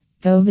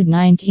COVID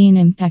 19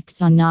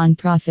 impacts on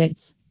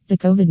nonprofits. The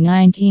COVID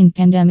 19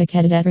 pandemic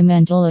had a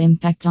detrimental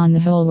impact on the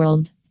whole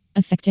world,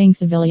 affecting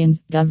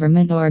civilians,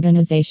 government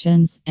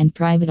organizations, and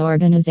private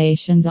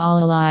organizations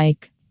all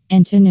alike.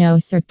 And to no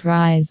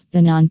surprise, the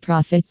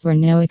nonprofits were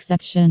no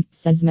exception,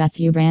 says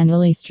Matthew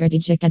Brandley,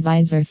 strategic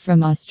advisor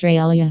from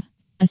Australia.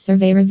 A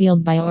survey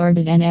revealed by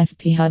Orbit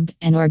NFP Hub,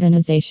 an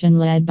organization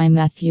led by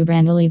Matthew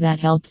Brandley that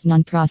helps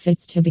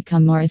nonprofits to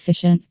become more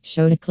efficient,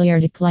 showed a clear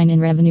decline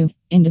in revenue,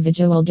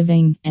 individual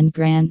giving, and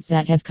grants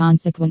that have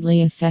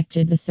consequently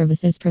affected the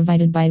services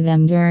provided by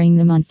them during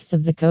the months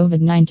of the COVID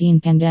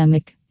 19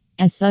 pandemic.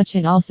 As such,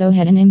 it also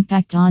had an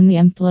impact on the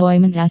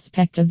employment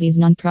aspect of these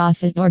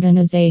nonprofit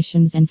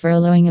organizations, and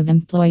furloughing of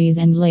employees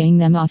and laying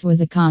them off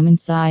was a common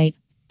sight.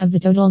 Of the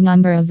total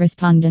number of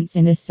respondents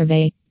in this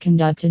survey,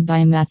 conducted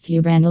by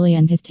Matthew Brandley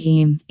and his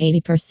team,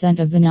 80%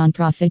 of the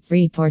nonprofits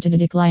reported a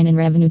decline in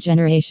revenue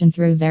generation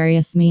through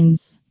various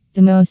means,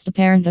 the most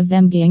apparent of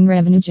them being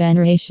revenue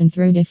generation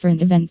through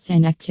different events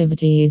and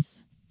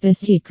activities.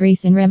 This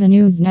decrease in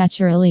revenues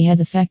naturally has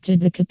affected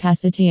the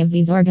capacity of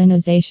these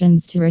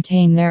organizations to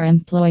retain their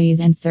employees,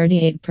 and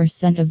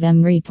 38% of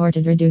them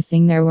reported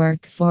reducing their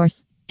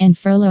workforce, and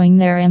furloughing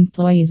their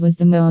employees was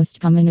the most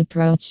common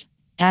approach.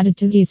 Added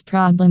to these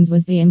problems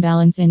was the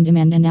imbalance in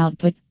demand and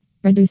output.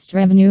 Reduced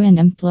revenue and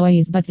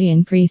employees, but the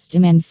increased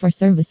demand for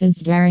services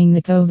during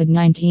the COVID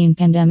 19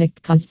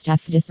 pandemic caused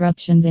staff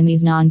disruptions in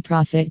these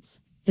nonprofits.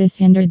 This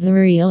hindered the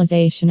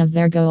realization of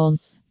their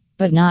goals.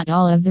 But not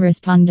all of the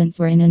respondents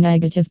were in a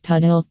negative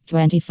puddle.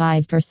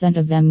 25%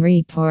 of them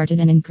reported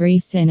an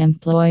increase in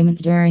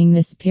employment during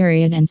this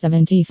period, and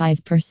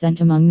 75%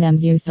 among them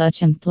view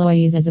such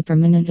employees as a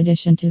permanent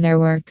addition to their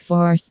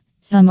workforce.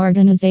 Some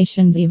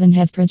organizations even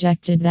have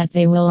projected that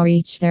they will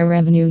reach their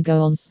revenue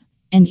goals.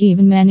 And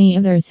even many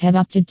others have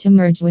opted to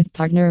merge with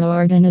partner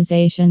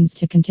organizations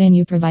to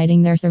continue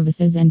providing their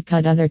services and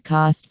cut other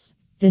costs.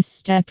 This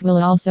step will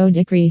also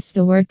decrease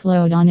the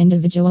workload on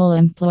individual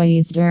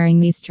employees during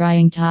these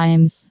trying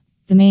times.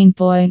 The main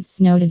points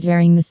noted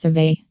during the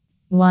survey: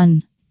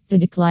 1. The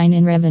decline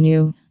in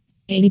revenue.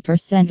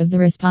 80% of the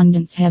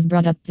respondents have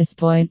brought up this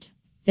point.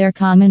 Their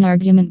common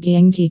argument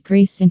being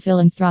decrease in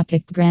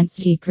philanthropic grants,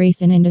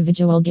 decrease in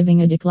individual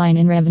giving, a decline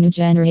in revenue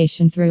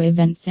generation through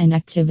events and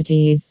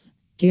activities.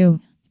 2.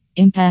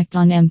 Impact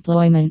on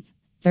employment.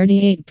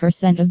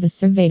 38% of the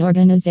surveyed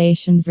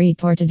organizations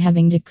reported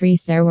having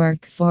decreased their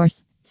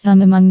workforce.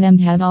 Some among them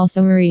have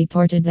also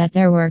reported that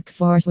their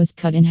workforce was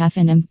cut in half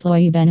and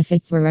employee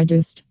benefits were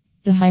reduced.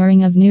 The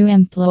hiring of new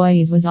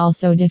employees was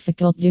also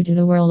difficult due to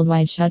the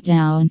worldwide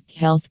shutdown.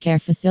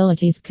 Healthcare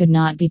facilities could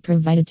not be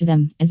provided to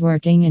them, as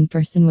working in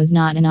person was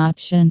not an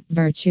option.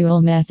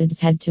 Virtual methods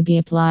had to be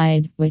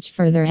applied, which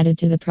further added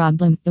to the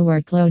problem. The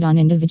workload on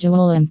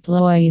individual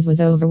employees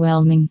was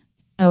overwhelming.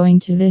 Owing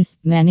to this,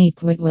 many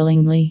quit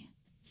willingly.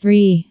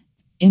 3.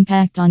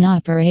 Impact on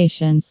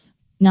operations.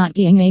 Not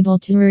being able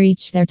to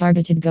reach their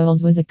targeted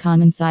goals was a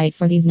common sight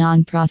for these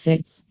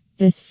nonprofits.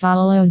 This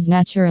follows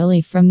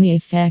naturally from the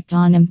effect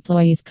on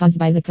employees caused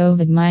by the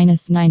COVID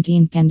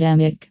 19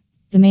 pandemic.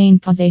 The main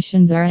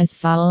causations are as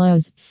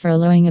follows: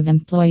 furloughing of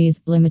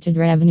employees, limited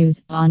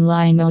revenues,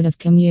 online mode of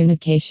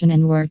communication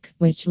and work,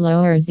 which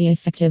lowers the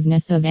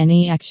effectiveness of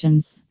any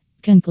actions.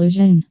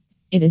 Conclusion: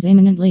 it is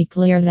imminently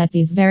clear that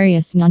these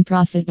various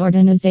nonprofit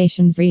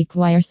organizations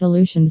require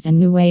solutions and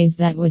new ways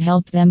that would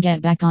help them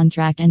get back on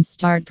track and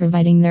start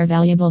providing their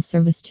valuable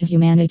service to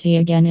humanity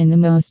again in the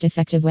most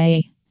effective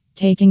way.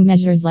 Taking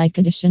measures like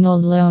additional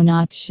loan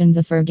options,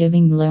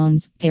 forgiving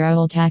loans,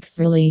 payroll tax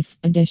relief,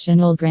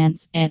 additional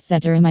grants,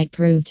 etc. might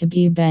prove to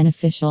be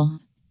beneficial.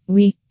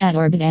 We, at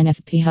Orbit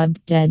NFP Hub,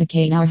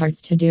 dedicate our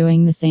hearts to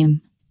doing the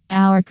same.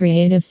 Our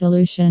creative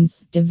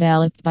solutions,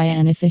 developed by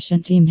an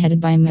efficient team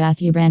headed by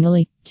Matthew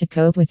Brandley, to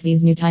cope with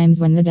these new times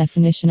when the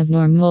definition of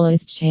normal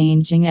is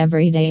changing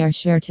every day, are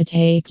sure to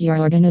take your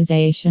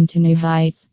organization to new heights.